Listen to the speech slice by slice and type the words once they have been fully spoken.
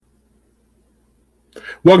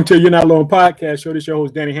Welcome to You're Not Alone podcast show. This is your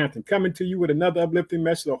host, Danny Hampton, coming to you with another uplifting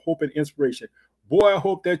message of hope and inspiration. Boy, I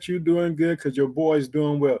hope that you're doing good because your boy is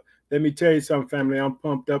doing well. Let me tell you something, family. I'm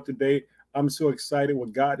pumped up today. I'm so excited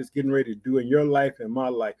what God is getting ready to do in your life and my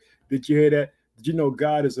life. Did you hear that? Did you know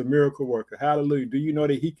God is a miracle worker? Hallelujah. Do you know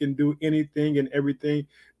that he can do anything and everything?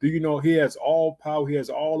 Do you know he has all power? He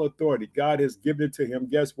has all authority. God has given it to him.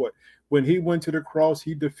 Guess what? When he went to the cross,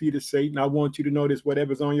 he defeated Satan. I want you to know this,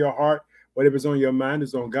 whatever's on your heart, whatever's on your mind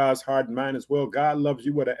is on God's heart and mind as well. God loves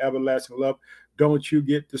you with an everlasting love. Don't you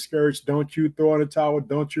get discouraged. Don't you throw in the towel.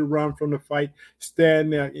 Don't you run from the fight.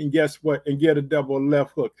 Stand there and guess what? And get a double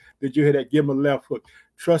left hook. Did you hear that? Give him a left hook.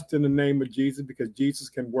 Trust in the name of Jesus because Jesus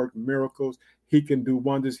can work miracles. He can do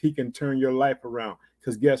wonders. He can turn your life around.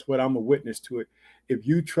 Because guess what? I'm a witness to it. If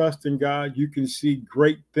you trust in God, you can see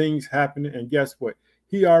great things happening. And guess what?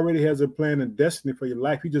 He already has a plan and destiny for your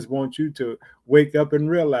life. He just wants you to wake up and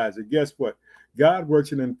realize it. Guess what? God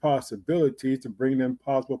works in impossibilities to bring the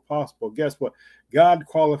impossible possible. Guess what? God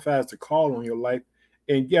qualifies the call on your life.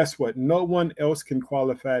 And guess what? No one else can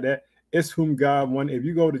qualify that. It's whom God wants. If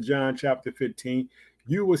you go to John chapter 15,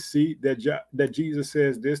 you will see that Jesus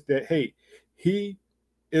says this, that, hey, he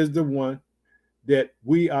is the one that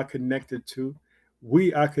we are connected to.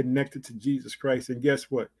 We are connected to Jesus Christ. And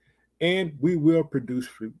guess what? And we will produce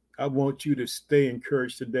fruit. I want you to stay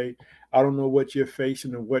encouraged today. I don't know what you're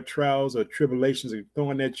facing and what trials or tribulations are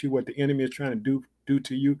throwing at you, what the enemy is trying to do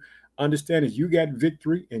to you. Understand is you got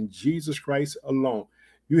victory in Jesus Christ alone.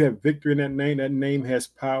 You have victory in that name. That name has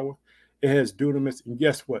power. It has dunamis. And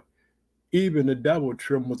guess what? Even the devil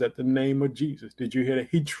trembles at the name of Jesus. Did you hear that?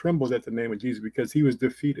 He trembles at the name of Jesus because he was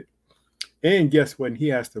defeated. And guess what? He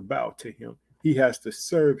has to bow to him. He has to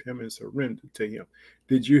serve him and surrender to him.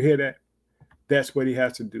 Did you hear that? That's what he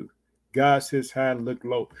has to do. God sits high and look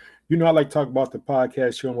low. You know, I like to talk about the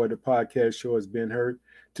podcast show and where the podcast show has been heard.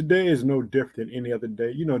 Today is no different than any other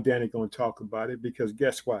day. You know, Danny going to talk about it because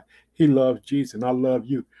guess what? He loves Jesus and I love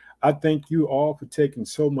you. I thank you all for taking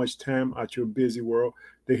so much time out your busy world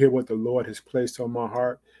to hear what the Lord has placed on my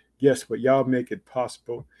heart. Guess what? Y'all make it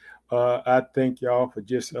possible. I thank y'all for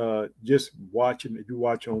just watching. If you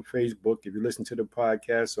watch on Facebook, if you listen to the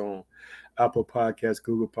podcast on Apple Podcasts,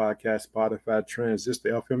 Google Podcasts, Spotify,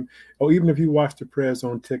 Transistor FM, or even if you watch the prayers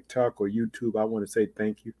on TikTok or YouTube, I want to say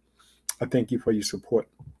thank you. I thank you for your support.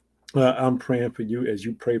 I'm praying for you as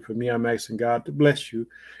you pray for me. I'm asking God to bless you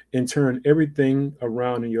and turn everything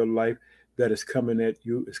around in your life that is coming at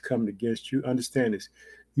you, is coming against you. Understand this.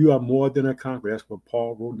 You are more than a conqueror. That's what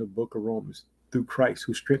Paul wrote in the book of Romans. Through Christ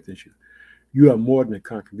who strengthens you. You are more than a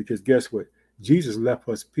conqueror because guess what? Jesus left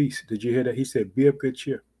us peace. Did you hear that? He said, be of good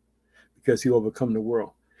cheer because he overcome the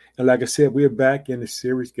world. And like I said, we're back in the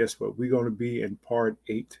series. Guess what? We're going to be in part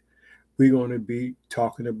 8. We're going to be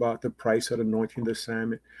talking about the price of the anointing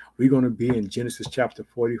assignment. We're going to be in Genesis chapter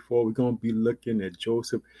 44. We're going to be looking at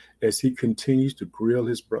Joseph as he continues to grill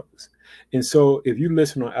his brothers. And so if you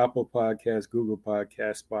listen on Apple Podcasts, Google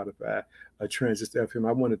Podcasts, Spotify, Transistor FM,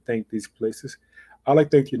 I want to thank these places. I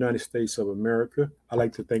like to thank the United States of America. I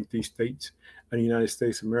like to thank these states in the United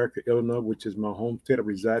States of America, Illinois, which is my home state. I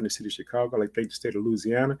reside in the city of Chicago. I like to thank the state of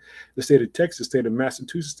Louisiana, the state of Texas, the state of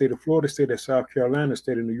Massachusetts, the state of Florida, the state of South Carolina, the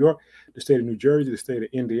state of New York, the state of New Jersey, the state of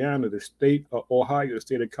Indiana, the state of Ohio, the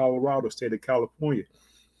state of Colorado, the state of California,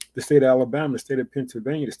 the state of Alabama, the state of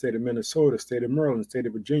Pennsylvania, the state of Minnesota, the state of Maryland, the state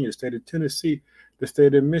of Virginia, the state of Tennessee, the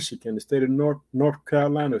state of Michigan, the state of North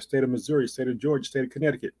Carolina, the state of Missouri, the state of Georgia, the state of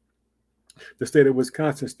Connecticut, the state of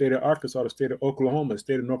Wisconsin, the state of Arkansas, the state of Oklahoma, the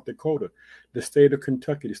state of North Dakota, the state of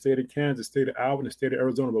Kentucky, the state of Kansas, the state of Iowa, and the state of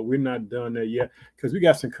Arizona. But we're not done there yet because we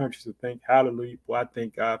got some countries to thank. Hallelujah. Boy, I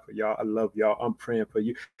thank God for y'all. I love y'all. I'm praying for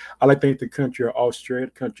you. I like to thank the country of Australia,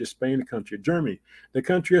 the country of Spain, the country of Germany, the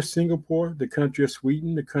country of Singapore, the country of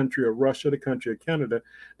Sweden, the country of Russia, the country of Canada,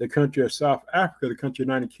 the country of South Africa, the country of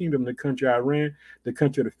the United Kingdom, the country of Iran, the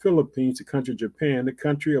country of the Philippines, the country of Japan, the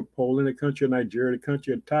country of Poland, the country of Nigeria, the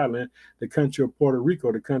country of Thailand, the country of Puerto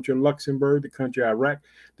Rico, the country of Luxembourg, the country of Iraq,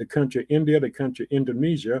 the country of India, the country of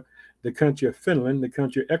Indonesia, the country of Finland, the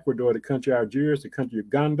country of Ecuador, the country of Algeria, the country of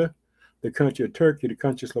Uganda, the country of Turkey, the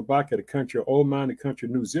country of Slovakia, the country of Oman, the country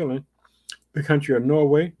of New Zealand, the country of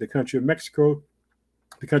Norway, the country of Mexico,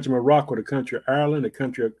 the country of Morocco, the country of Ireland, the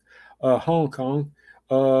country of Hong Kong.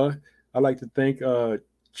 I'd like to thank the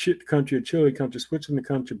country of Chile, the country of Switzerland, the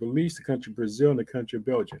country of Belize, the country of Brazil, and the country of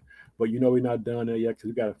Belgium. But you know we're not done there yet because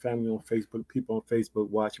we got a family on Facebook, people on Facebook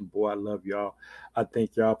watching. Boy, I love y'all. I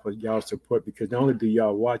thank y'all for y'all support because not only do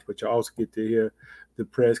y'all watch, but you also get to hear the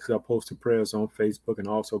prayers because I post the prayers on Facebook and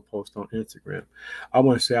also post on Instagram. I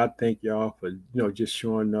want to say I thank y'all for just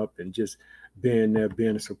showing up and just being there,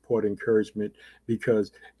 being a support, encouragement.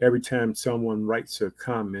 Because every time someone writes a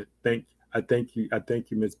comment, I thank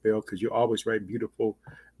you, Miss Bell, because you always write beautiful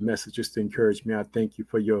messages to encourage me. I thank you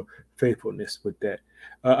for your faithfulness with that.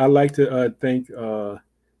 I like to thank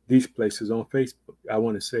these places on Facebook. I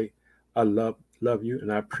want to say I love you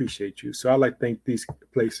and I appreciate you. So I like to thank these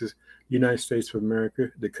places: United States of America,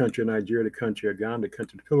 the country of Nigeria, the country of Ghana, the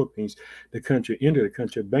country of the Philippines, the country of India, the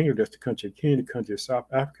country of Bangladesh, the country of Kenya, the country of South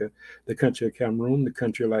Africa, the country of Cameroon, the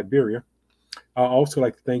country of Liberia. I also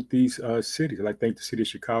like to thank these cities. I like to thank the city of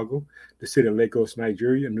Chicago, the city of Lagos,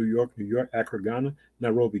 Nigeria, New York, Accra, Ghana,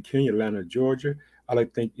 Nairobi, Kenya, Atlanta, Georgia. I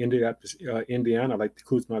like to thank Indiana. I like to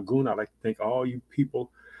Kuz Magoon. I like to thank all you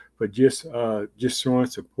people for just showing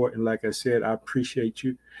support. And like I said, I appreciate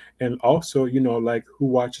you. And also, like who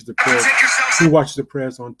watches the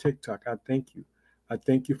prayers on TikTok. I thank you. I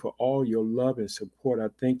thank you for all your love and support. I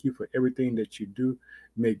thank you for everything that you do.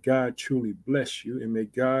 May God truly bless you, and may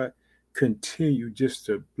God continue just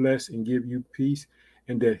to bless and give you peace,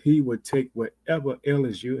 and that he would take whatever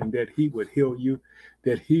ails you, and that he would heal you,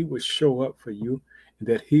 that he would show up for you, and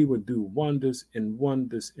that he would do wonders and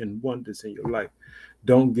wonders and wonders in your life.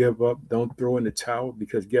 Don't give up. Don't throw in the towel,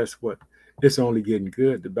 because guess what? It's only getting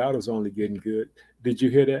good. The battle's only getting good. Did you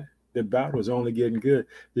hear that? The battle's only getting good,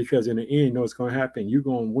 because in the end, you know what's going to happen. You're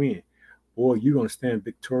going to win, or you're going to stand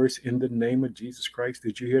victorious in the name of Jesus Christ.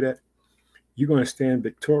 Did you hear that? You're going to stand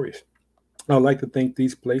victorious. I'd like to thank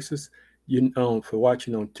these places for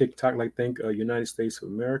watching on TikTok. I'd like to thank United States of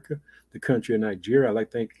America, the country of Nigeria. I'd like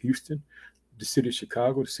to thank Houston, the city of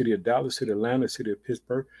Chicago, the city of Dallas, the city of Atlanta, the city of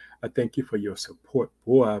Pittsburgh. I thank you for your support.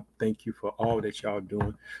 Boy, I thank you for all that y'all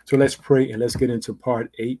doing. So let's pray and let's get into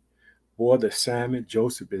part 8. Boy, the assignment.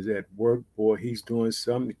 Joseph is at work. Boy, he's doing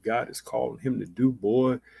something that God is calling him to do.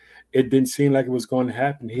 Boy, it didn't seem like it was going to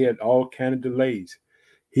happen. He had all kind of delays.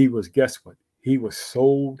 He was, guess what? He was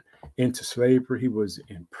sold into slavery. He was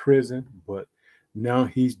in prison, but now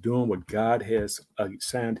he's doing what God has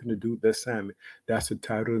assigned him to do, the assignment. That's the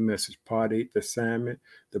title of the message, part 8, the assignment,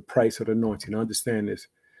 the price of the anointing. Understand this.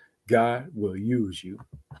 God will use you.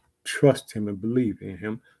 Trust him and believe in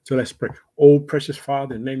him. So let's pray. Oh, precious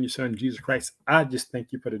Father, in the name of your Son, Jesus Christ, I just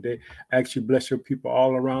thank you for today. I actually bless your people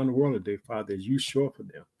all around the world today, Father, as you show up for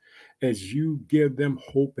them, as you give them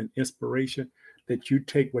hope and inspiration, that you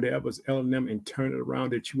take whatever's ailing them and turn it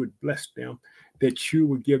around, that you would bless them, that you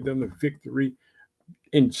would give them the victory.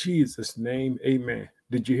 In Jesus' name, amen.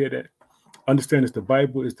 Did you hear that? Understand this, the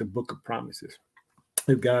Bible is the book of promises.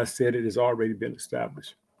 If God said it, has already been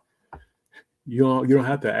established. You don't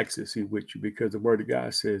have to access it with you, because the word of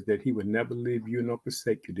God says that he would never leave you nor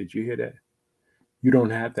forsake you. Did you hear that? You don't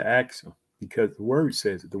have to ask him, because the word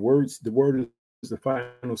says it. The word is the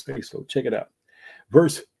final say. So check it out.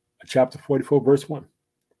 Chapter 44, verse 1.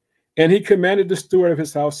 And he commanded the steward of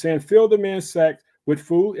his house, saying, fill the man's sack with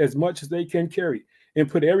food as much as they can carry, and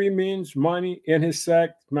put every man's money in his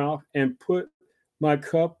sack mouth, and put my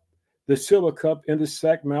cup, the silver cup, in the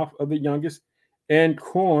sack mouth of the youngest, and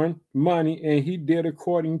corn money. And he did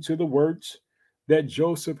according to the words that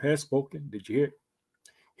Joseph had spoken. Did you hear?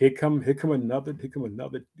 Here come another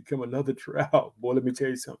trial. Boy, let me tell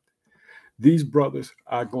you something. These brothers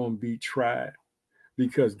are going to be tried,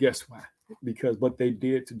 because guess what? Because what they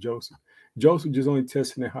did to Joseph. Joseph just only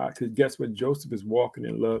testing their heart, because guess what? Joseph is walking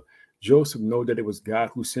in love. Joseph know that it was God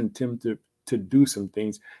who sent him to do some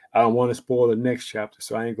things. I don't want to spoil the next chapter,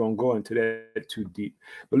 so I ain't going to go into that too deep.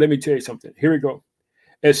 But let me tell you something. Here we go.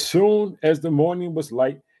 As soon as the morning was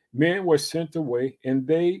light, men were sent away, and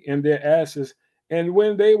they and their asses. And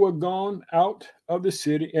when they were gone out of the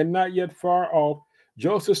city, and not yet far off,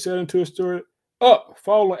 Joseph said unto his steward, up,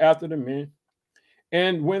 follow after the men.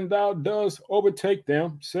 And when thou dost overtake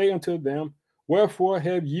them, say unto them, wherefore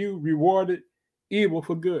have you rewarded evil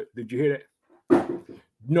for good? Did you hear that?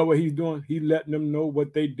 You know what he's doing? He's letting them know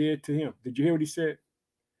what they did to him. Did you hear what he said?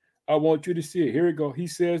 I want you to see it. Here we go. He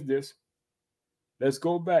says this. Let's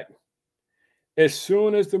go back. As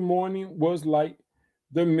soon as the morning was light,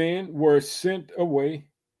 the men were sent away,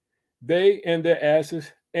 they and their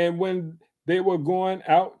asses. And when they were going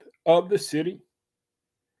out of the city,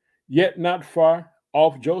 yet not far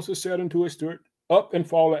off, Joseph said unto his steward, up and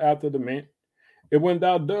follow after the men. And when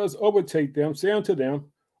thou dost overtake them, say unto them,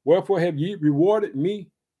 wherefore have ye rewarded me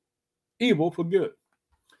evil for good?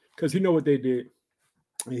 Because you know what they did.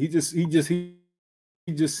 He just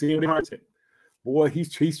seeing their hearts. Boy,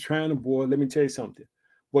 he's trying to, boy, let me tell you something.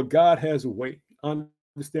 But God has a way.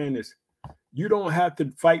 Understand this. You don't have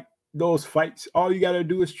to fight those fights. All you got to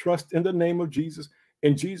do is trust in the name of Jesus,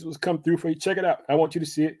 and Jesus will come through for you. Check it out. I want you to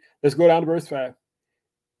see it. Let's go down to verse 5.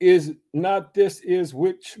 Is not this is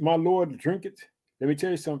which my Lord drinketh? Let me tell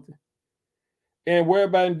you something. And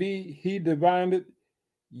whereby indeed he divined it,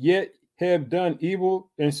 yet have done evil,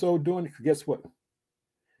 and so doing. Guess what?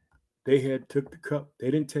 They had took the cup. They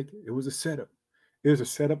didn't take it. It was a setup. It was a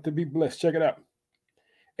setup to be blessed. Check it out.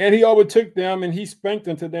 And he overtook them, and he spake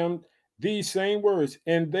unto them these same words.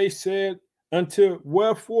 And they said unto,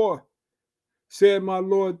 wherefore said my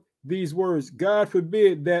Lord these words? God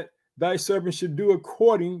forbid that thy servant should do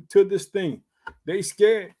according to this thing. They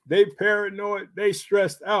scared, they paranoid, they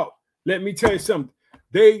stressed out. Let me tell you something.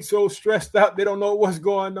 They so stressed out, they don't know what's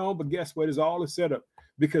going on. But guess what? It's all a setup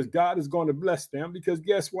because God is going to bless them. Because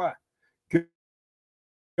guess what?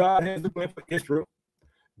 God has a plan for Israel.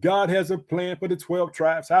 God has a plan for the 12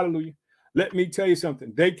 tribes. Hallelujah. Let me tell you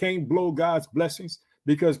something. They can't blow God's blessings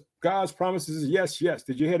because God's promises is yes, yes.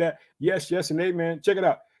 Did you hear that? Yes, yes, and amen. Check it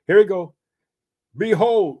out. Here we go.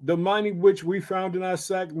 Behold, the money which we found in our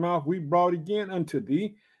sack's mouth, we brought again unto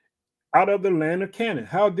thee out of the land of Canaan.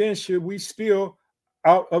 How then should we steal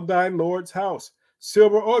out of thy Lord's house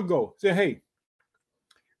silver or gold? Say, hey,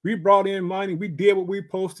 we brought in money. We did what we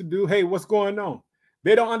supposed to do. Hey, what's going on?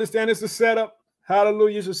 They don't understand it's a setup.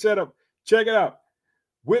 Hallelujah, it's a setup. Check it out.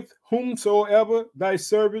 With whomsoever thy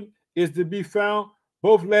servant is to be found,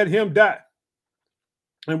 both let him die.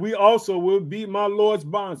 And we also will be my Lord's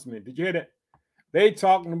bondsmen. Did you hear that? They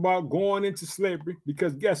talking about going into slavery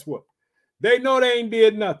because guess what? They know they ain't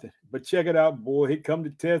did nothing. But check it out, boy. Here come the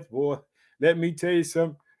test, boy. Let me tell you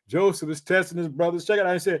something. Joseph is testing his brothers. Check it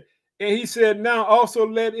out. He said, now also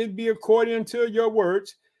let it be according to your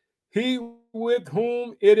words. He with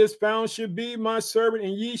whom it is found should be my servant,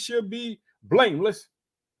 and ye should be blameless.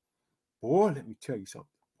 Boy, let me tell you something.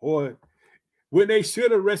 Boy, when they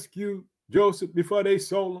should have rescued Joseph before they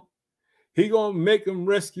sold him, he gonna make them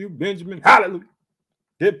rescue Benjamin. Hallelujah.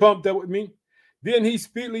 Get pumped up with me. Then he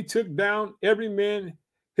speedily took down every man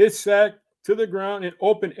his sack to the ground and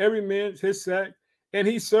opened every man his sack. And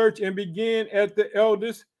he searched and began at the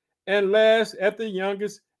eldest and last at the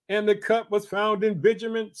youngest. And the cup was found in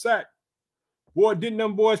Benjamin's sack. Boy, didn't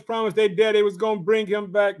them boys promise their daddy was going to bring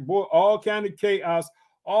him back? Boy, all kind of chaos,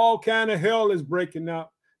 all kind of hell is breaking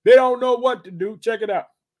out. They don't know what to do. Check it out.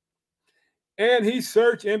 And he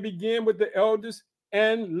searched and began with the eldest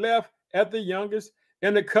and left at the youngest.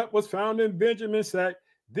 And the cup was found in Benjamin's sack.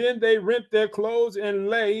 Then they rent their clothes and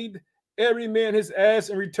laid every man his ass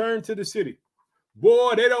and returned to the city.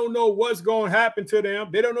 Boy, they don't know what's going to happen to them.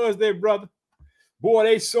 They don't know it's their brother. Boy,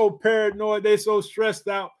 they so paranoid. They so stressed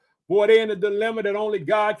out. Boy, they in a dilemma that only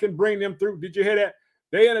God can bring them through. Did you hear that?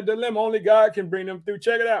 They in a dilemma only God can bring them through.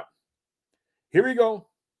 Check it out. Here we go.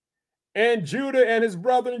 And Judah and his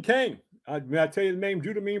brethren came. I tell you the name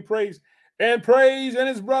Judah means praise. And praise and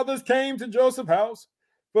his brothers came to Joseph's house,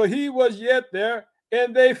 for he was yet there,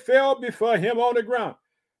 and they fell before him on the ground.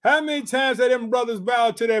 How many times had them brothers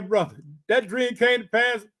bowed to their brother? That dream came to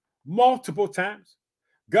pass multiple times.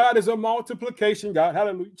 God is a multiplication God.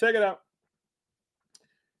 Hallelujah. Check it out.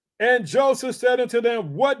 And Joseph said unto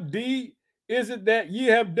them, what deed is it that ye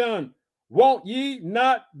have done? Won't ye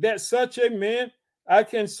not that such a man I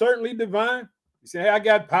can certainly divine? He said, hey, I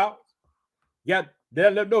got power.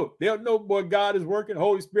 They'll know, boy, God is working.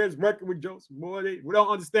 Holy Spirit is working with Joseph. Boy, we don't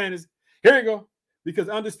understand this. Here we go. Because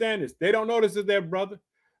understand this. They don't know this is their brother.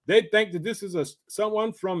 They think that this is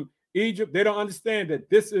someone from Egypt. They don't understand that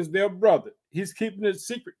this is their brother. He's keeping it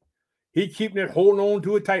secret. He's keeping it, holding on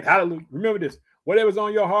to it tight. Hallelujah. Remember this. Whatever's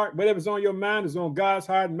on your heart, whatever's on your mind is on God's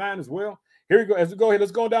heart and mind as well. Here we go. As we go ahead,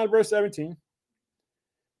 let's go down to verse 17.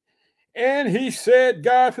 And he said,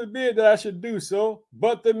 God forbid that I should do so,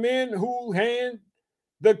 but the men who hand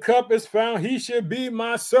the cup is found, he should be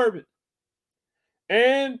my servant.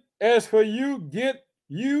 And as for you, get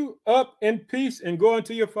you up in peace and go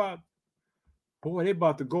unto your father. Boy, they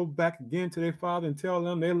about to go back again to their father and tell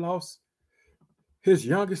them they lost his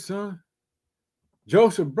youngest son,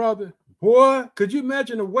 Joseph's brother. Boy, could you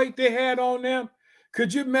imagine the weight they had on them?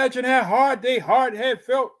 Could you imagine how hard their heart had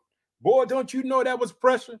felt? Boy, don't you know that was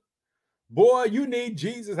pressure? Boy, you need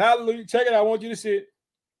Jesus. Hallelujah. Check it out. I want you to see it.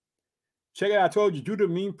 Check it out. I told you, Judah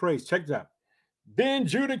mean praise. Check this out. Then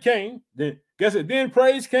Judah came. Then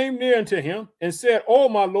praise came near unto him and said, oh,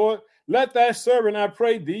 my Lord, let thy servant, I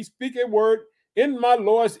pray thee, speak a word in my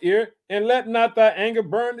Lord's ear, and let not thy anger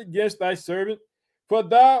burn against thy servant, for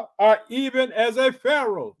thou art even as a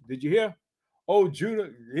Pharaoh. Did you hear? Oh,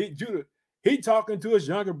 Judah, he talking to his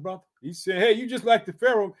younger brother. He said, hey, you just like the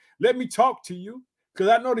Pharaoh. Let me talk to you, because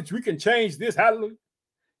I know that we can change this. Hallelujah.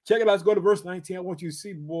 Check it out. Let's go to verse 19. I want you to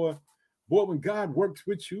see, boy, when God works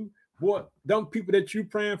with you, boy, them people that you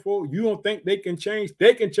praying for, you don't think they can change.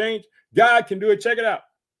 They can change. God can do it. Check it out.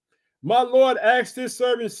 My Lord asked his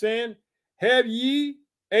servant, saying, have ye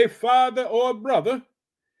a father or a brother?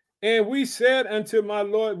 And we said unto my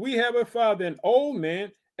Lord, we have a father, an old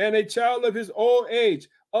man, and a child of his old age,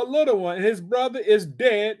 a little one, and his brother is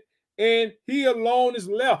dead, and he alone is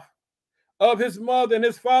left of his mother, and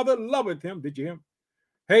his father loveth him. Did you hear him?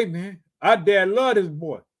 Hey, man, our dad loved his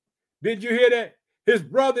boy. Did you hear that? His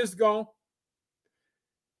brother is gone.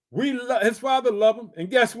 His father loved him, and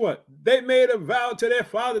guess what? They made a vow to their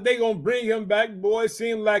father. They gonna bring him back. Boy, it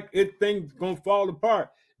seemed like things gonna fall apart.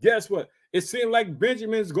 Guess what? It seemed like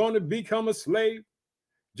Benjamin's going to become a slave,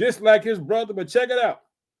 just like his brother. But check it out.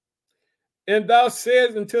 And thou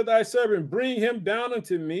sayest unto thy servant, bring him down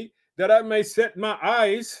unto me, that I may set my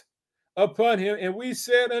eyes upon him. And we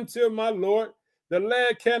said unto my Lord, the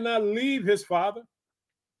lad cannot leave his father.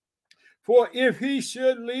 For if he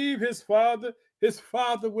should leave his father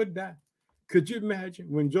would die. Could you imagine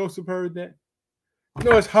when Joseph heard that? You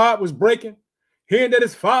know, his heart was breaking, hearing that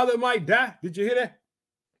his father might die. Did you hear that?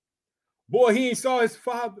 Boy, he ain't saw his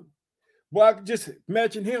father. Boy, I could just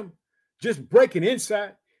imagine him just breaking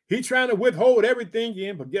inside. He trying to withhold everything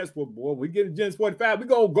in, but guess what, boy? We get to Genesis 45, we're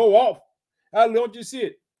going to go off. How don't you see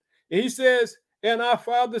it? And he says, and our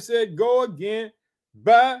father said, go again,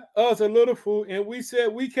 buy us a little food. And we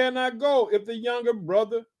said, we cannot go. If the younger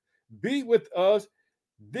brother be with us,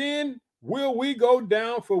 then will we go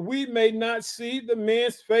down, for we may not see the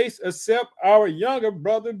man's face except our younger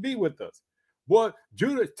brother be with us. Boy,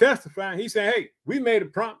 Judah testifying. He said, hey, we made a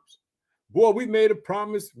promise. Boy, we made a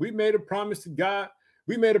promise. We made a promise to God.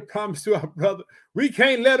 We made a promise to our brother. We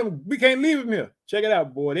can't let him, we can't leave him here. Check it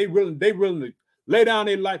out, boy. They willing to lay down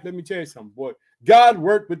their life. Let me tell you something, boy. God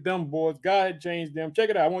worked with them, boys. God had changed them. Check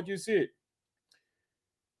it out. I want you to see it.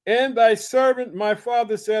 And thy servant, my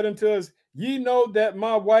father, said unto us, ye know that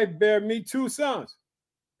my wife bare me 2 sons.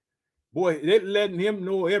 Boy, they letting him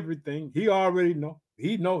know everything. He already know.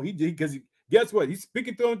 He know. Because guess what? He's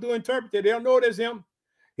speaking to them through interpreter. They don't know that's him.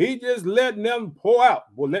 He just letting them pour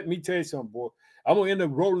out. Boy, let me tell you something, boy. I'm gonna end up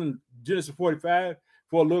rolling Genesis 45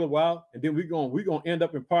 for a little while, and then we're gonna end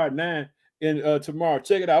up in part 9 in tomorrow.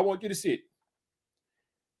 Check it out. I want you to see it.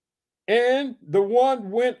 And the one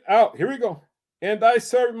went out. Here we go. And thy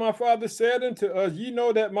servant my father said unto us, ye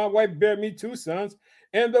know that my wife bare me 2 sons,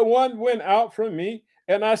 and the one went out from me,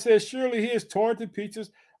 and I said, surely he is torn to pieces.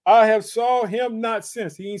 I have saw him not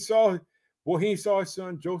since. He ain't saw his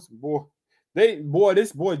son Joseph. This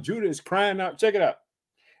boy Judah is crying out. Check it out.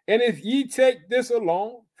 And if ye take this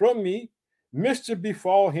alone from me, mischief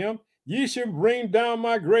befall him, ye should bring down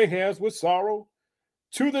my gray hairs with sorrow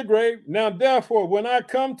to the grave. Now, therefore, when I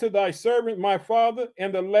come to thy servant, my father,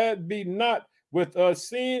 and the lad be not with us,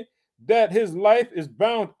 seeing that his life is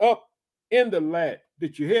bound up in the lad.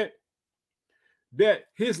 Did you hear it? That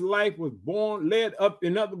his life was led up.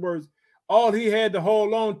 In other words, all he had to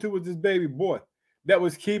hold on to was this baby boy that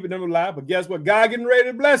was keeping him alive. But guess what? God getting ready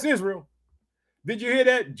to bless Israel. Did you hear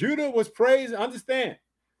that? Judah was praised. Understand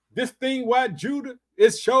this thing why Judah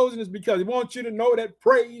is chosen is because he wants you to know that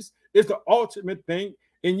praise is the ultimate thing.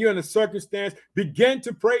 And you're in a circumstance, begin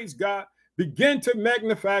to praise God, begin to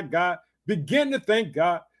magnify God, begin to thank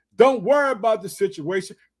God. Don't worry about the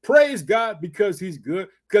situation. Praise God because he's good,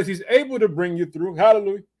 because he's able to bring you through.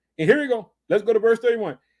 Hallelujah. And here we go. Let's go to verse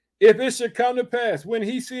 31. If it should come to pass, when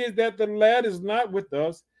he sees that the lad is not with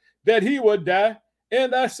us, that he will die,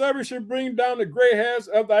 and thy servant should bring down the gray hairs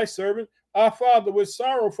of thy servant, our father, with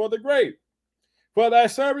sorrow for the grave. For thy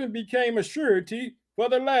servant became a surety for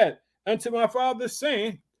the lad. Unto my father,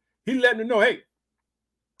 saying, he let me know, hey,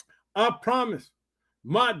 I promise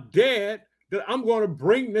my dad that I'm going to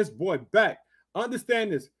bring this boy back.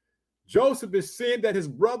 Understand this. Joseph is saying that his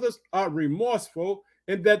brothers are remorseful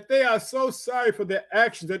and that they are so sorry for the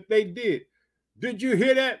actions that they did. Did you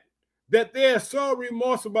hear that? That they are so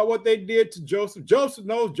remorseful about what they did to Joseph. Joseph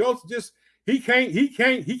knows. Joseph just he can't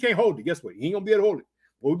hold it. Guess what? He ain't gonna be able to hold it.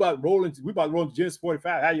 Well, we about to roll Genesis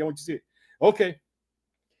 45. How you want to see it? Okay.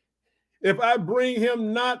 If I bring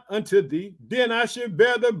him not unto thee, then I should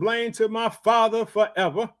bear the blame to my father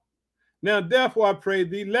forever. Now, therefore, I pray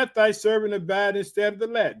thee, let thy servant abide instead of the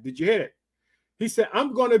lad. Did you hear it? He said,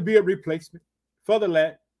 I'm going to be a replacement for the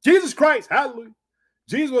lad. Jesus Christ, hallelujah.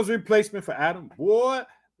 Jesus was a replacement for Adam. Boy,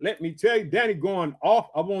 let me tell you, Danny going off.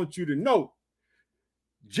 I want you to know.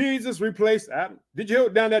 Jesus replaced Adam. Did you hear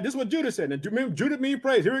it down there? This is what Judah said. Now, do you remember Judah mean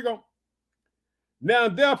praise? Here we go. Now,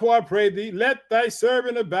 therefore, I pray thee, let thy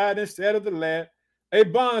servant abide instead of the lad, a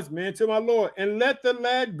bondsman to my Lord, and let the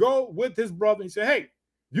lad go with his brother. He said, hey,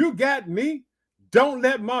 you got me. Don't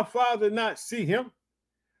let my father not see him.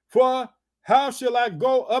 For how shall I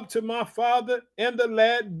go up to my father and the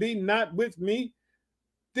lad be not with me?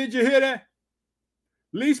 Did you hear that?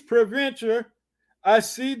 Least peradventure, I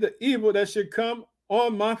see the evil that should come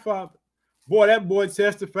on my father. Boy, that boy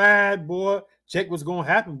testified, boy. Check what's going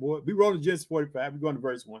to happen, boy. We roll to Genesis 45. We're going to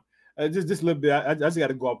verse 1. Just a little bit. I just got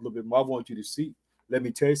to go up a little bit more. I want you to see. Let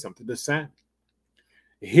me tell you something. The Simon.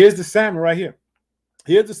 Here's the Simon right here.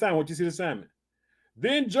 Here's the Simon. I want you to see the Simon.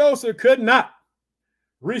 Then Joseph could not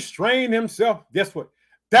restrain himself. Guess what?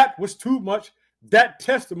 That was too much. That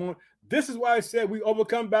testimony. This is why I said we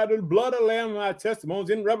overcome by the blood of the Lamb and our testimonies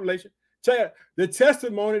in Revelation. Check out the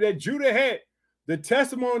testimony that Judah had, the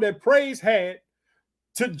testimony that praise had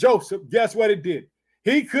to Joseph. Guess what it did?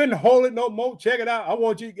 He couldn't hold it no more. Check it out. I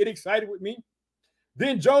want you to get excited with me.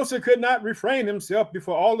 Then Joseph could not refrain himself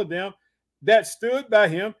before all of them that stood by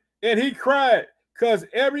him, and he cried, because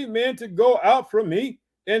every man to go out from me,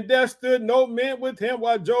 and there stood no man with him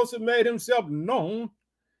while Joseph made himself known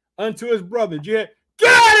unto his brother. Get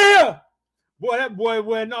out of here! Boy, that boy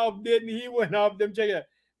went off, didn't he? He went off them. Check it out.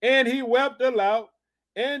 And he wept aloud,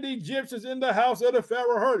 and the Egyptians in the house of the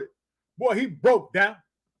Pharaoh heard it. Boy, he broke down.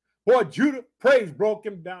 Boy, Judah, praise broke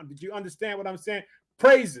him down. Did you understand what I'm saying?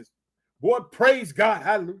 Praises. Boy, praise God.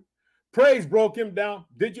 Hallelujah. Praise broke him down.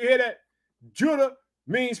 Did you hear that? Judah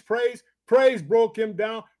means praise. Praise broke him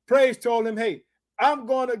down. Praise told him, hey, I'm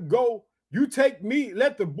going to go. You take me.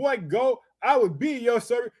 Let the boy go. I will be your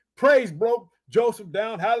servant. Praise broke Joseph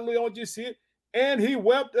down. Hallelujah. Don't you see it? And he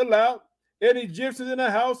wept aloud. And the Egyptians in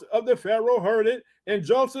the house of the Pharaoh heard it. And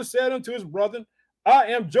Joseph said unto his brethren, I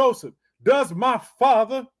am Joseph. Does my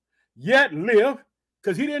father yet live?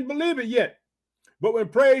 Because he didn't believe it yet. But when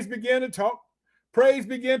praise began to talk, praise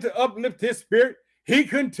began to uplift his spirit. He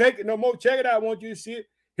couldn't take it no more. Check it out. I want you to see it.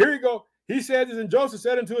 Here we go. He said this, and Joseph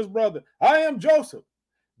said unto his brother, I am Joseph.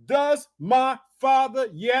 Does my father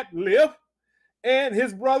yet live? And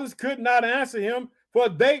his brothers could not answer him, for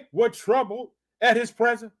they were troubled at his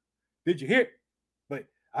presence. Did you hear it? But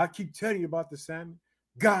I keep telling you about the salmon.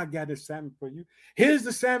 God got this salmon for you. Here's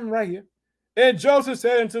the salmon right here. And Joseph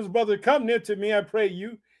said unto his brother, come near to me, I pray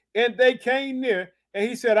you. And they came near, and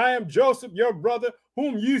he said, I am Joseph, your brother,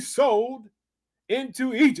 whom you sold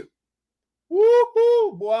into Egypt.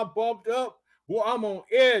 Woo-hoo! Boy, I'm bumped up. Boy, I'm on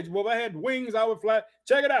edge. Boy, if I had wings, I would fly.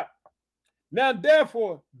 Check it out. Now,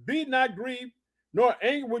 therefore, be not grieved, nor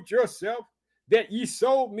angry with yourself, that ye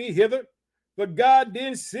sold me hither. For God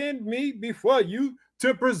didn't send me before you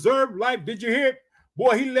to preserve life. Did you hear it?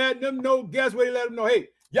 Boy, he let them know. Guess what? He let them know. Hey,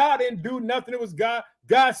 y'all didn't do nothing. It was God.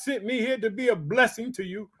 God sent me here to be a blessing to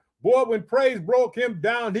you. Boy, when praise broke him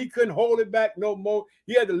down, he couldn't hold it back no more.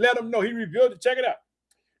 He had to let them know. He revealed it. Check it out.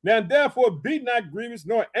 Now, therefore, be not grievous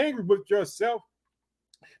nor angry with yourself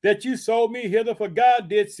that you sold me hither, for God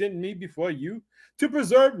did send me before you to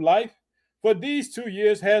preserve life. For these 2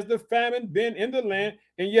 years has the famine been in the land,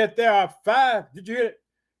 and yet there are 5. Did you hear it?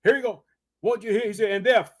 Here you go. Won't you hear? He said, and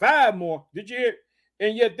there are 5 more. Did you hear it?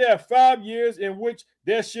 And yet there are 5 years in which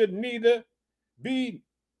there should neither be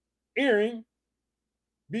earing,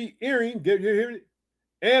 did you hear it?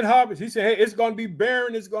 And harvest. He said, hey, it's going to be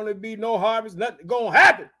barren. It's going to be no harvest. Nothing going to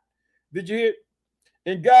happen. Did you hear it?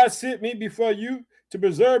 And God sent me before you to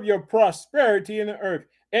preserve your prosperity in the earth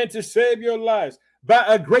and to save your lives by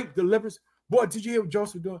a great deliverance. Boy, did you hear what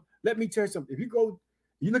Joseph doing? Let me tell you something. If you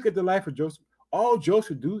look at the life of Joseph, all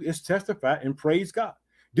Joseph do is testify and praise God.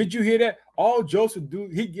 Did you hear that? All Joseph do,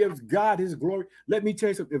 he gives God his glory. Let me tell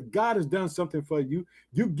you something. If God has done something for you,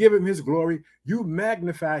 you give him his glory. You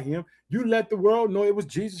magnify him. You let the world know it was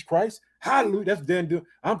Jesus Christ. Hallelujah. That's then do.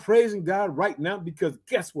 I'm praising God right now because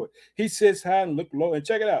guess what? He sits high and look low. And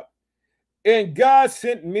check it out. And God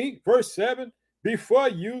sent me, verse 7, before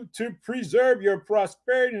you to preserve your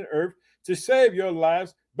prosperity in the earth, to save your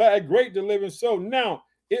lives by a great deliverance. So now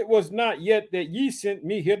it was not yet that ye sent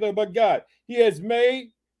me hither, but God. He has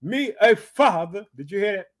made me a father. Did you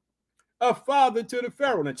hear that? A father to the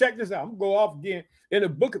Pharaoh. Now check this out. I'm going to go off again. In the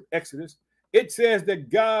book of Exodus, it says that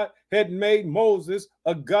God had made Moses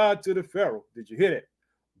a God to the Pharaoh. Did you hear that?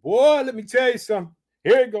 Boy, let me tell you something.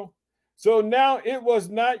 Here you go. So now it was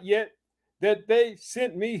not yet that they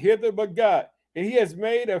sent me hither, but God. And he has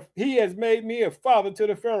made me a father to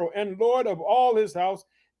the Pharaoh and Lord of all his house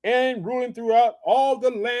and ruling throughout all the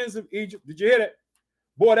lands of Egypt. Did you hear that?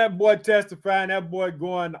 Boy, that boy testifying, that boy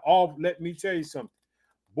going off. Let me tell you something.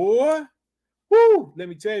 Boy, whoo, let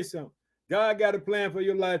me tell you something. God got a plan for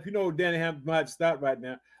your life. You know, Danny Hampton might stop right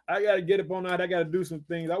now. I got to get up on that. I got to do some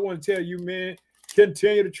things. I want to tell you, man,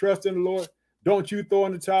 continue to trust in the Lord. Don't you throw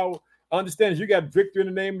in the towel. Understand, you got victory in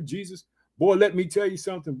the name of Jesus. Boy, let me tell you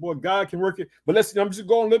something. Boy, God can work it. But listen, I'm just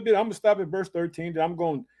going a little bit. I'm going to stop at verse 13. Then I'm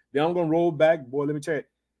going to roll back. Boy, let me tell you.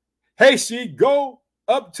 Hey, she, go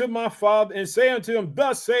up to my father and say unto him,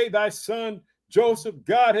 thus say thy son Joseph,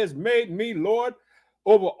 God has made me Lord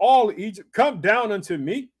over all Egypt. Come down unto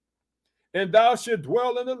me, and thou shalt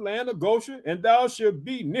dwell in the land of Goshen, and thou shalt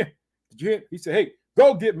be near. Did you hear? He said, hey,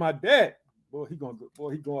 go get my dad. Boy, he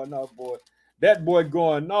going off, boy. That boy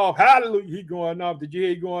going off. Hallelujah. He going off. Did you hear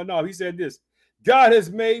he going off? He said this, God has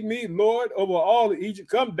made me Lord over all of Egypt.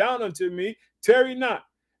 Come down unto me, tarry not,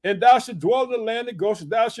 and thou shalt dwell in the land of Goshen.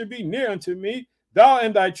 Thou shalt be near unto me, thou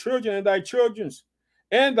and thy children and thy children's,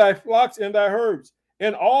 and thy flocks and thy herds,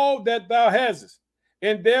 and all that thou hast.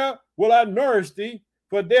 And there will I nourish thee,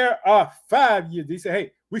 for there are 5 years. He said,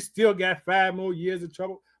 hey, we still got 5 more years of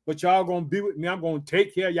trouble, but y'all going to be with me. I'm going to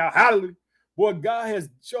take care of y'all. Hallelujah. Boy, God has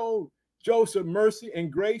shown Joseph mercy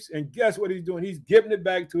and grace, and guess what he's doing? He's giving it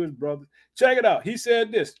back to his brothers. Check it out. He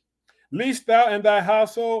said this, least thou and thy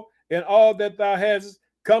household and all that thou hast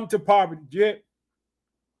come to poverty. Yet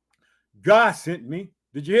God sent me.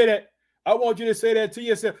 Did you hear that? I want you to say that to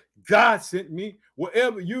yourself. God sent me.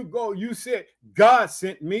 Wherever you go, you said, God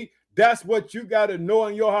sent me. That's what you got to know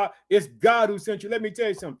in your heart. It's God who sent you. Let me tell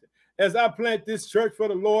you something. As I plant this church for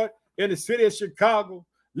the Lord in the city of Chicago,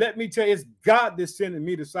 let me tell you, it's God that's sending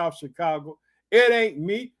me to South Chicago. It ain't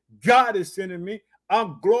me. God is sending me.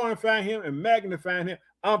 I'm glorifying him and magnifying him.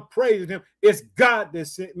 I'm praising him. It's God that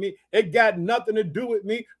sent me. It got nothing to do with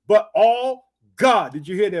me, but all God. Did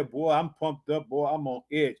you hear that, boy? I'm pumped up, boy. I'm on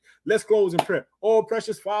edge. Let's close in prayer. Oh,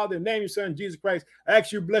 precious Father, in the name of your son, Jesus Christ, I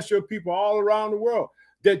ask you to bless your people all around the world,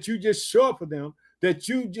 that you just show up for them, that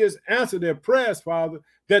you just answer their prayers, Father,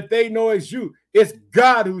 that they know it's you. It's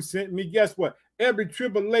God who sent me. Guess what? Every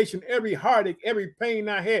tribulation, every heartache, every pain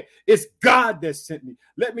I had, it's God that sent me.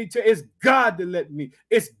 Let me tell you, it's God that let me.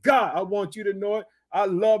 It's God. I want you to know it. I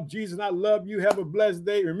love Jesus. I love you. Have a blessed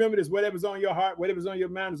day. Remember this, whatever's on your heart, whatever's on your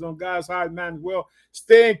mind is on God's heart and mind as well.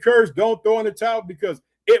 Stay encouraged. Don't throw in the towel because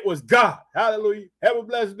it was God. Hallelujah. Have a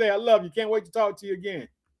blessed day. I love you. Can't wait to talk to you again.